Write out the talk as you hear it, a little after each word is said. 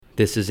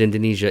This is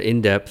Indonesia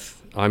In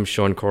Depth. I'm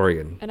Sean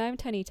Corian. And I'm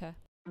Tanita.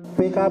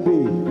 PKB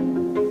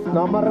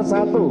nomor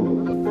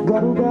 1,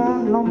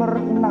 Garuda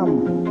nomor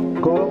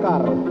 6,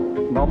 Golkar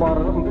nomor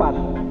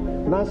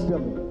 4,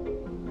 Nasdem.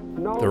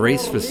 The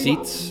race for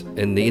seats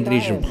in the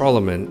Indonesian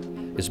parliament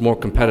is more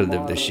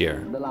competitive this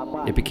year.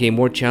 It became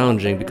more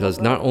challenging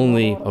because not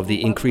only of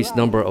the increased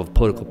number of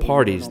political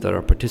parties that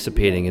are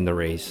participating in the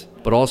race,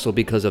 but also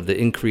because of the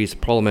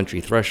increased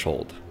parliamentary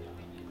threshold.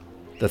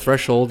 The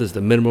threshold is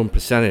the minimum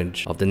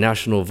percentage of the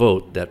national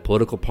vote that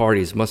political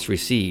parties must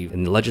receive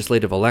in the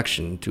legislative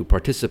election to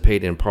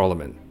participate in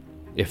parliament.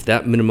 If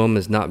that minimum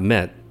is not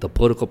met, the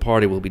political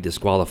party will be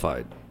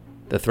disqualified.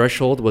 The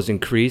threshold was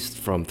increased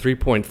from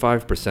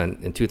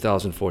 3.5% in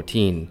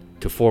 2014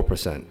 to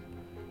 4%,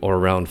 or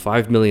around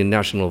 5 million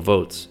national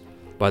votes,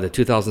 by the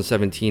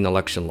 2017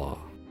 election law.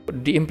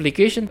 The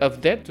implication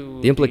of that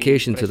The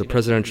implication to the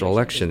presidential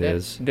election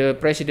is the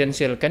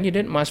presidential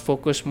candidate must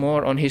focus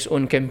more on his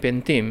own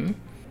campaign team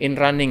in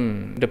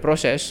running the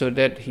process so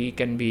that he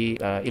can be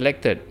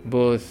elected,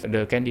 both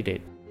the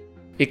candidate,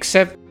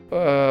 except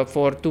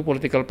for two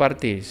political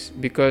parties,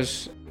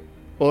 because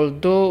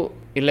although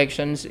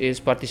elections is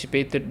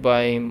participated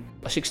by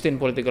 16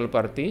 political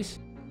parties,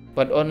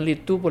 but only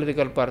two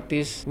political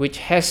parties which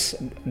has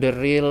the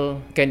real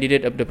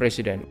candidate of the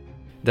president.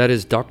 That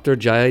is Dr.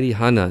 Jayadi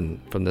Hanan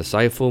from the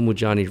Saiful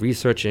Mujani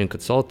Research and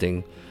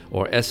Consulting,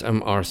 or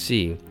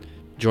SMRC,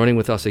 joining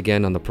with us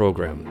again on the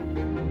program.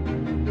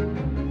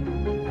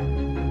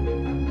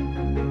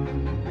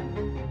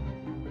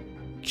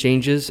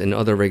 Changes in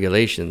other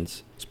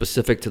regulations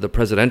specific to the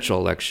presidential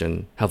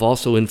election have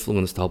also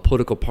influenced how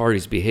political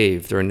parties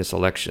behave during this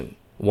election.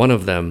 One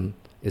of them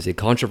is a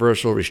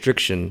controversial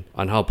restriction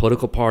on how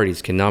political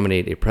parties can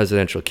nominate a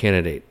presidential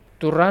candidate.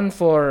 To run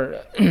for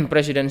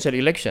presidential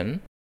election,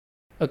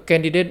 a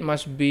candidate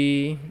must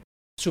be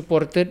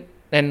supported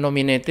and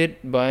nominated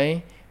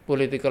by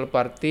political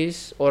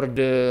parties or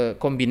the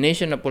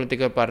combination of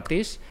political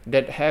parties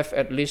that have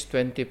at least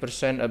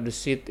 20% of the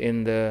seat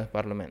in the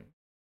parliament.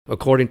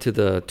 According to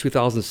the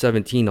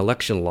 2017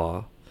 election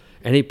law,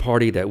 any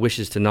party that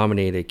wishes to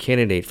nominate a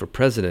candidate for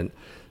president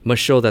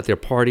must show that their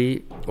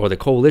party or the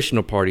coalition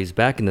of parties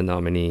backing the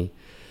nominee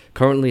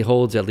currently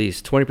holds at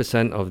least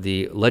 20% of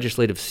the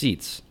legislative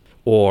seats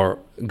or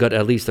got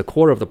at least a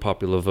quarter of the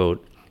popular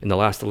vote in the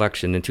last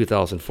election in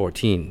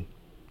 2014.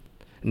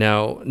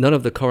 Now, none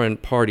of the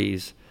current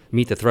parties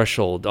meet the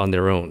threshold on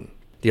their own.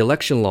 The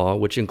election law,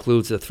 which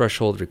includes the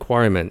threshold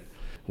requirement,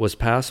 was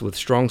passed with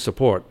strong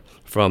support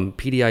from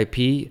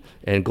PDIP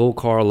and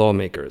Golkar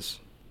lawmakers.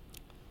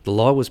 The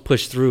law was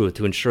pushed through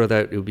to ensure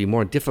that it would be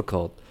more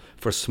difficult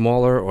for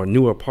smaller or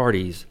newer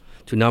parties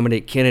to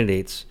nominate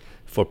candidates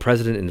for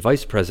president and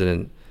vice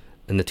president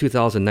in the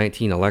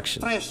 2019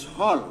 election.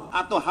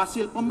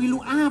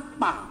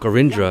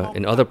 Gerindra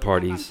and other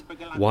parties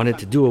wanted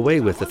to do away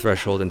with the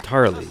threshold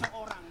entirely,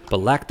 but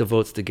lacked the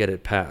votes to get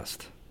it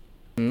passed.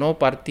 No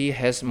party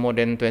has more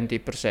than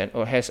 20%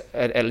 or has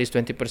at least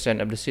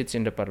 20% of the seats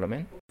in the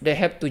parliament. They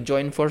have to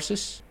join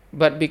forces.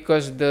 But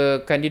because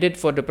the candidate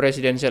for the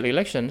presidential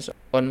elections,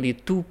 only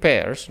two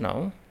pairs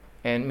now,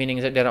 and meaning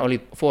that there are only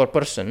 4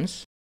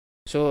 persons,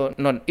 so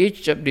not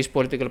each of these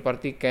political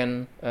party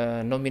can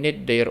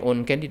nominate their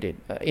own candidate.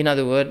 In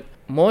other words,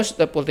 most of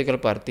the political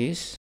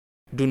parties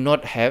do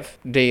not have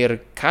their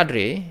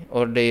cadre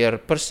or their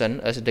person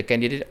as the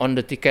candidate on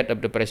the ticket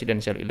of the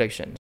presidential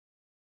election.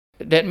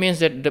 That means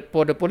that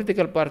for the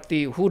political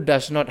party who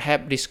does not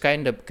have this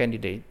kind of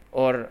candidate,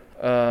 or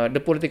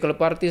the political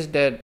parties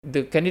that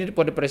the candidate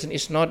for the president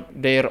is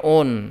not their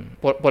own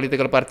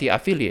political party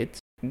affiliate,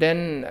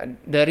 then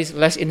there is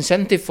less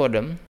incentive for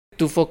them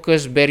to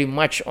focus very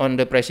much on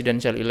the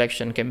presidential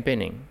election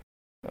campaigning.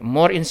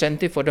 More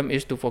incentive for them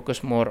is to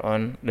focus more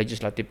on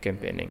legislative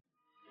campaigning.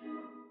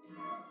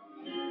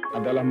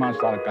 Adalah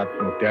masyarakat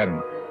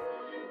modern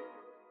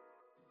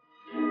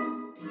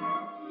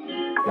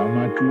yang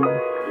maju,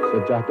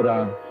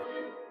 sejahtera,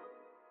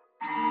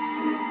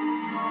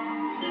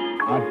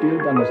 adil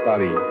dan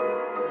lestari,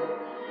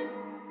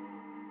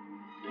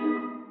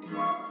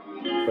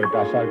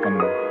 berdasarkan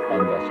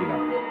Pancasila.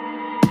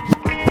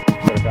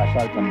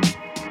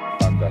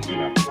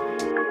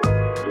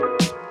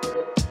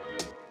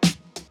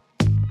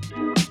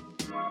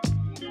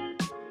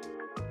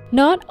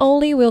 Not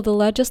only will the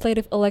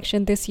legislative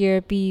election this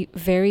year be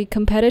very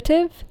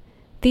competitive,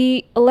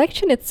 the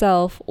election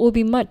itself will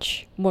be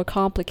much more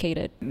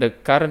complicated. The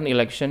current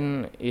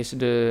election is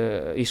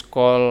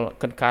called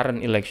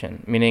concurrent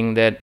election, meaning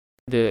that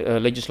the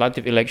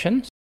legislative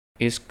elections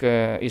is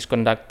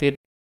conducted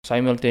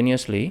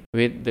simultaneously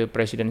with the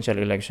presidential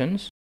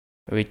elections,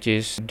 which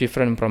is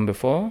different from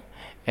before,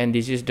 and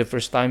this is the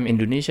first time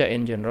Indonesia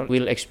in general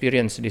will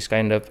experience this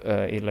kind of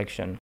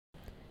election.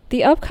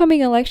 The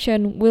upcoming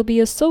election will be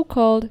a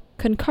so-called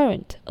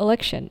concurrent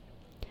election,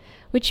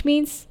 which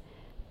means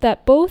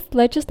that both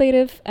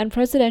legislative and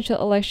presidential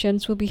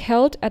elections will be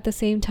held at the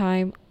same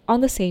time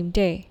on the same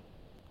day.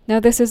 Now,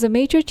 this is a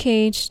major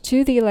change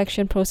to the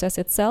election process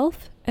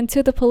itself and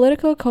to the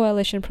political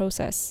coalition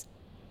process.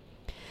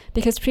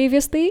 because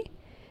previously,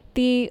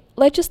 the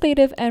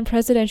legislative and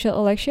presidential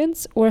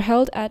elections were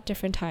held at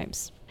different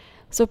times.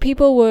 So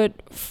people would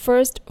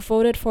first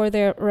voted for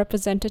their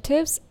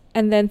representatives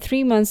and then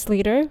 3 months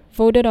later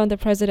voted on the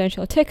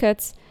presidential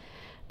tickets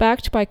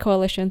backed by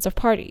coalitions of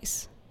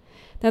parties.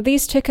 Now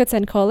these tickets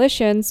and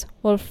coalitions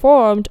were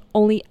formed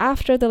only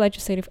after the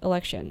legislative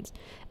elections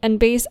and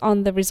based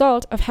on the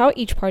result of how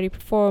each party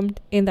performed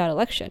in that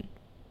election.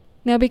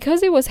 Now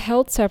because it was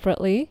held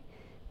separately,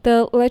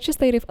 the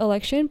legislative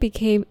election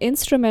became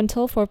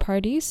instrumental for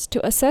parties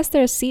to assess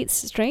their seats'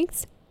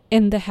 strengths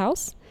in the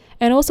House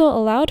and also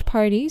allowed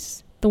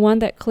parties, the one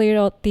that cleared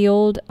out the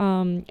old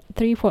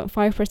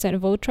 3.5%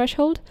 vote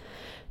threshold,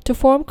 to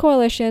form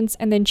coalitions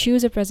and then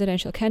choose a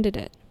presidential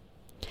candidate.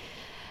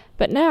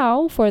 But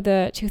now, for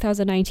the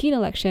 2019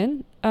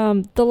 election,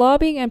 the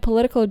lobbying and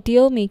political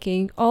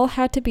deal-making all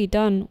had to be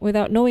done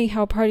without knowing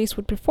how parties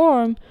would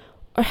perform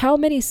or how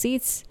many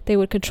seats they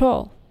would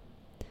control.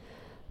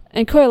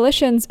 And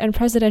coalitions and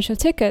presidential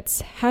tickets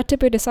had to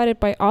be decided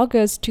by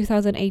August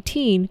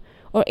 2018,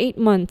 or 8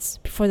 months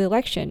before the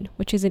election,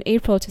 which is in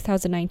April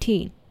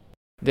 2019.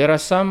 There are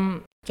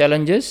some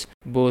challenges,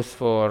 both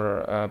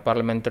for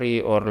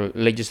parliamentary or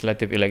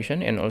legislative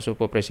election and also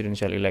for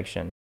presidential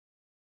election.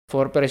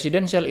 For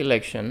presidential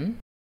election,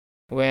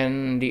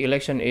 when the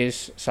election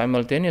is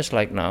simultaneous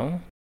like now,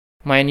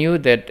 mind you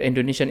that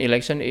Indonesian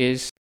election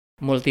is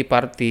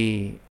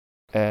multi-party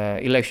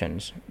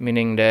elections,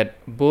 meaning that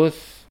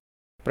both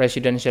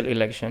presidential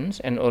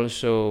elections and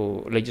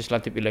also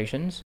legislative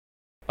elections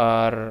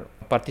are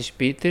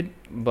participated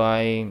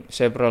by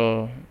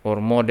several or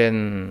more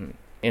than,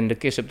 in the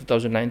case of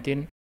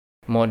 2019,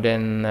 more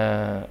than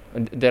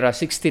there are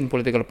 16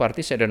 political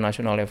parties at the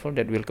national level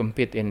that will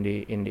compete in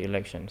the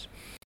elections.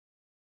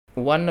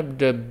 One of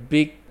the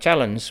big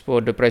challenges for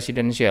the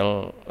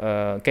presidential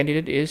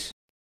candidate is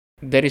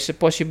there is a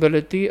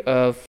possibility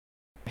of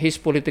his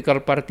political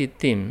party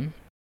team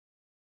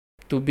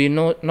to be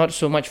not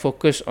so much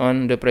focused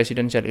on the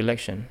presidential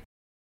election,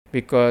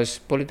 because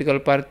political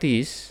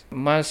parties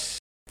must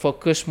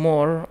focus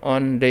more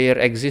on their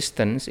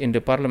existence in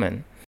the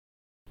parliament.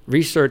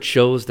 Research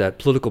shows that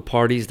political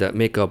parties that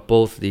make up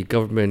both the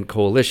government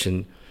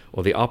coalition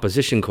or the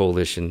opposition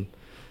coalition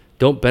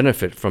don't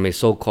benefit from a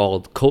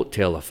so-called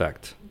coattail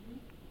effect.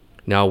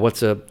 Now,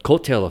 what's a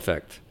coattail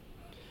effect?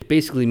 It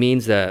basically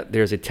means that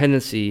there's a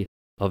tendency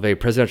of a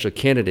presidential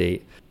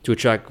candidate to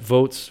attract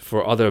votes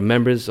for other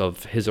members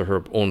of his or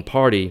her own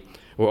party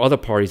or other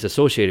parties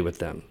associated with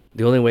them.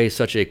 The only way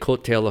such a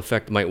coattail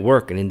effect might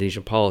work in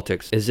Indonesian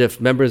politics is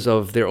if members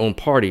of their own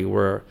party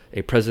were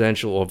a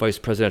presidential or vice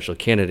presidential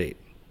candidate.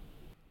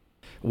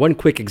 One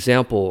quick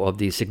example of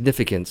the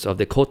significance of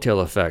the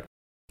coattail effect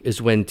is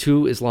when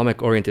two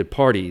Islamic-oriented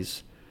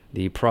parties,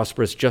 the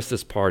Prosperous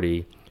Justice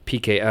Party,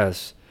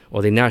 PKS,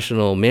 or the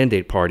National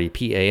Mandate Party,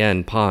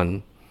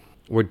 PAN,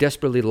 were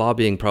desperately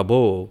lobbying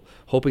Prabowo,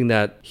 hoping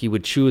that he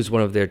would choose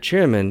one of their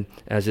chairmen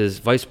as his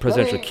vice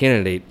presidential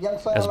candidate,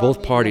 as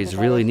both parties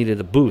really needed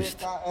a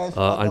boost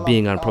on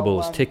being on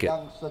Prabowo's ticket.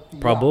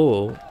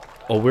 Prabowo,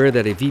 aware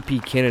that a VP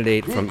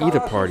candidate from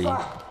either party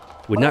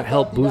would not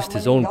help boost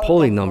his own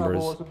polling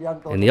numbers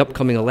in the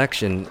upcoming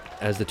election,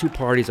 as the two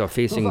parties are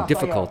facing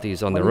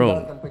difficulties on their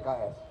own,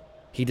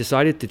 he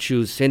decided to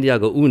choose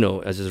Sandiaga Uno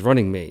as his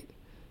running mate,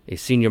 a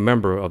senior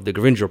member of the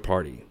Gerindra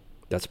party,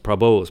 that's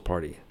Prabowo's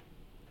party.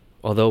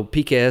 Although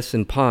PKS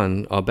and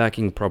PAN are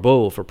backing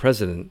Prabowo for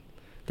president,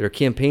 their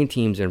campaign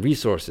teams and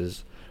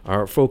resources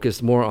are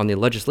focused more on the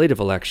legislative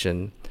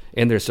election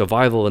and their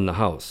survival in the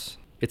House.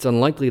 It's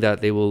unlikely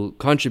that they will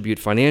contribute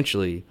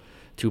financially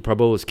to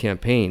Prabowo's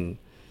campaign,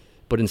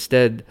 but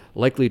instead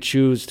likely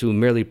choose to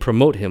merely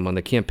promote him on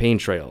the campaign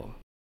trail.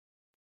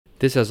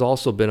 This has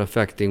also been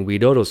affecting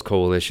Widodo's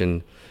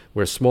coalition,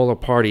 where smaller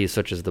parties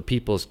such as the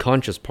People's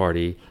Conscious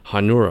Party,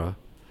 Hanura,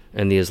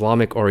 and the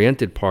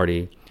Islamic-oriented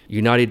party,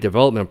 United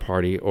Development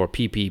Party, or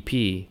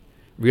PPP,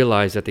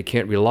 realize that they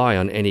can't rely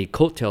on any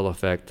coattail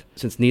effect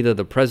since neither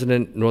the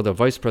president nor the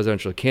vice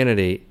presidential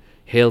candidate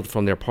hailed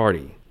from their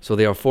party. So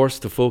they are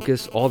forced to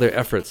focus all their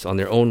efforts on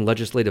their own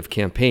legislative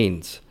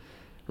campaigns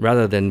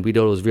rather than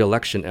Widodo's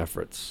re-election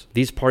efforts.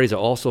 These parties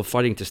are also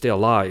fighting to stay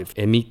alive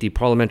and meet the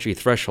parliamentary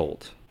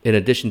threshold. In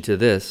addition to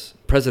this,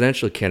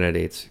 presidential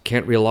candidates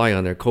can't rely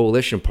on their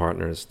coalition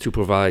partners to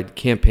provide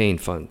campaign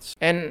funds.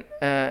 And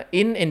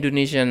in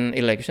Indonesian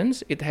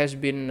elections, it has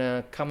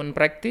been common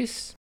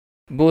practice,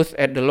 both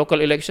at the local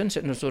elections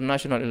and also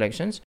national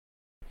elections.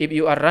 If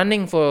you are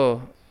running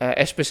for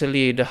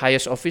especially the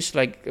highest office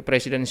like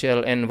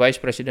presidential and vice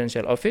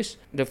presidential office,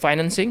 the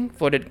financing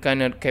for that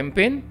kind of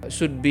campaign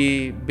should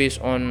be based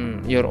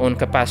on your own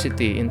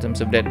capacity in terms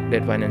of that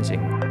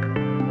financing.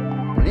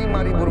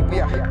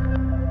 Rp5.000,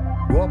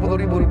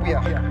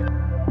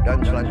 Rp20.000, dan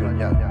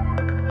selanjutnya.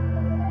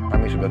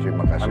 Kami sudah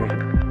terima kasih.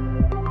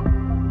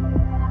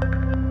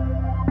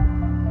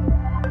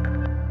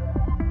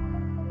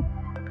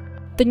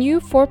 The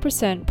new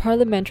 4%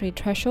 parliamentary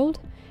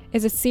threshold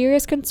is a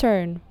serious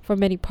concern for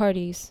many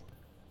parties.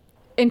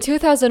 In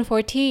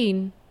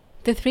 2014,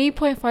 the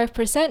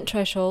 3.5%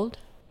 threshold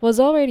was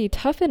already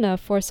tough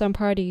enough for some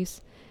parties,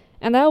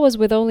 and that was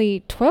with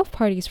only 12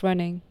 parties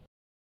running.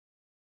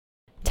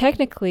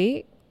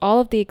 Technically, all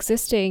of the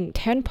existing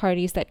 10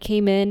 parties that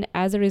came in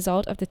as a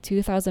result of the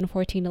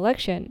 2014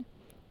 election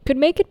could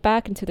make it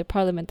back into the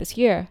parliament this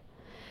year.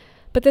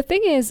 But the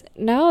thing is,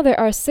 now there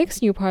are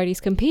 6 new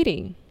parties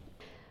competing.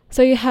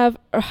 So you have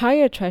a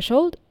higher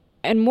threshold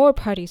and more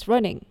parties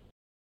running.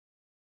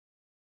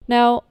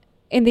 Now,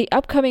 in the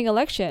upcoming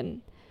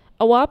election,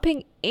 a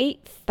whopping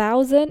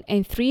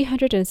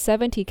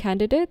 8,370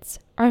 candidates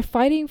are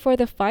fighting for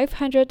the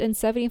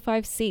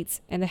 575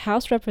 seats in the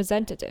House of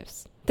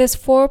Representatives. This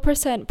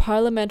 4%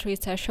 parliamentary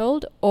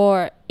threshold,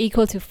 or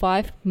equal to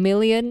 5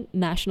 million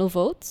national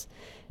votes,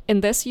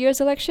 in this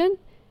year's election,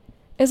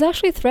 is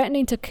actually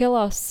threatening to kill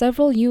off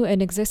several new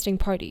and existing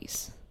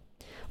parties.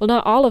 Well,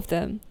 not all of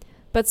them,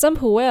 but some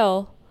who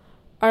will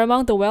are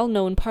among the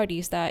well-known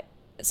parties that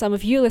some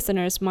of you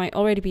listeners might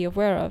already be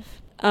aware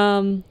of.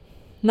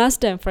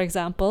 Nasdem, for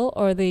example,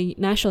 or the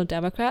National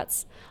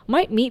Democrats,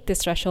 might meet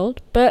this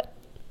threshold, but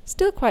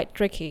still quite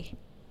tricky.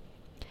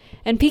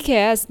 And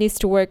PKS needs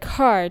to work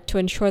hard to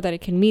ensure that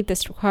it can meet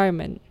this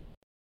requirement.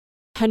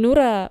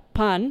 Hanura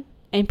PAN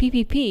and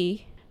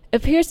PPP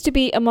appears to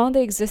be among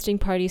the existing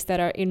parties that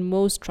are in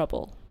most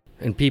trouble.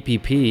 And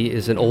PPP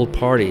is an old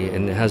party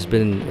and has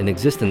been in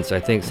existence, I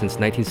think, since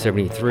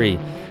 1973,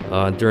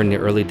 during the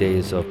early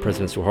days of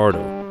President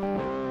Suharto.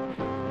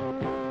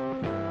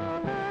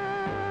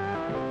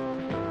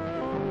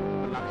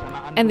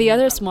 And the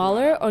other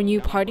smaller or new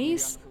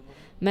parties,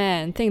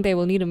 man, think they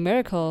will need a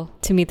miracle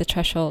to meet the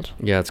threshold.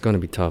 Yeah, it's going to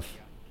be tough.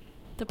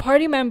 The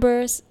party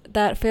members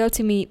that fail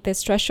to meet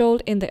this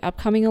threshold in the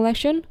upcoming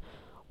election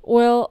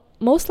will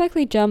most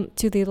likely jump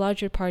to the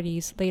larger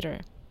parties later.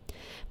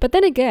 But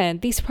then again,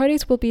 these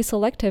parties will be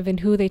selective in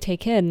who they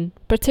take in,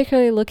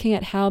 particularly looking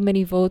at how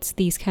many votes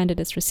these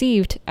candidates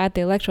received at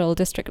the electoral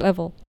district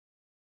level.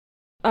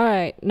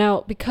 Alright,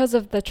 now because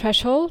of the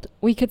threshold,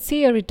 we could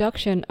see a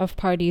reduction of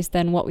parties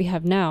than what we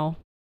have now.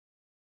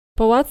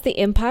 But what's the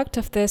impact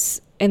of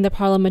this in the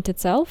parliament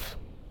itself?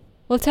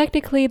 Well,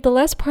 technically, the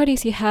less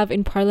parties you have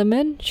in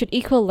parliament should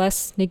equal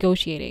less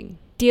negotiating.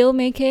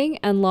 Deal-making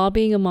and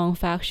lobbying among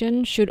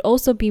factions should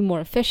also be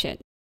more efficient.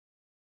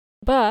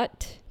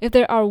 But if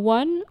there are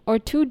 1 or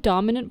 2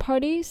 dominant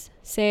parties,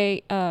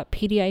 say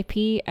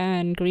PDIP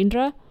and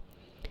Gerindra,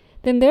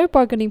 then their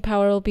bargaining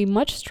power will be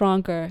much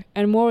stronger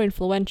and more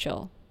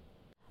influential.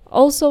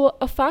 Also,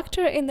 a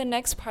factor in the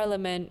next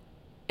parliament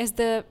is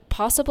the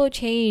possible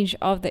change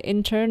of the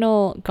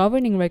internal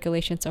governing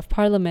regulations of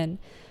parliament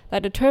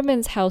that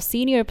determines how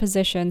senior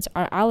positions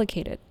are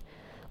allocated,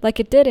 like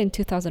it did in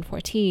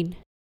 2014.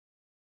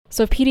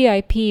 So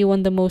PDIP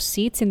won the most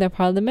seats in the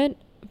parliament,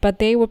 but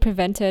they were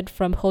prevented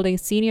from holding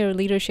senior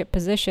leadership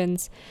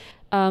positions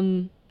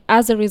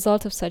as a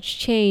result of such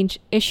change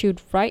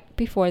issued right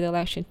before the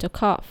election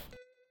took off.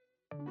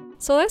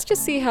 So let's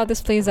just see how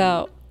this plays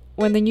out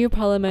when the new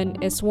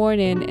parliament is sworn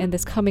in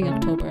this coming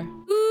October.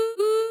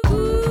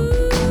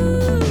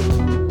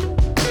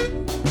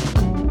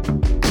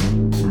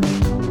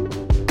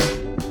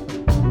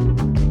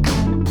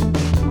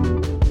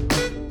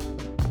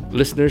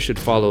 Listeners should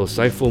follow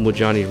Saiful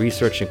Mujani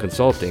Research and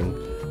Consulting,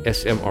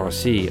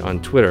 SMRC, on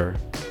Twitter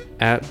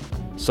at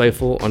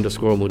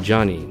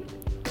Saiful_Mujani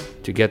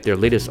to get their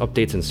latest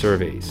updates and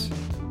surveys.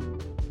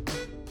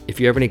 If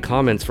you have any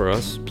comments for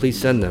us, please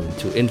send them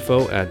to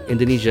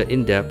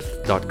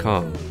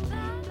info@indonesiaindepth.com.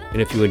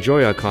 And if you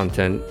enjoy our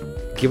content,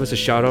 give us a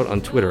shout out on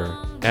Twitter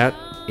at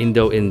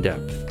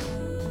IndoInDepth.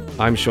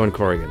 I'm Sean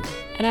Corrigan.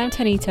 And I'm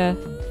Tanita.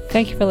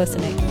 Thank you for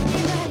listening.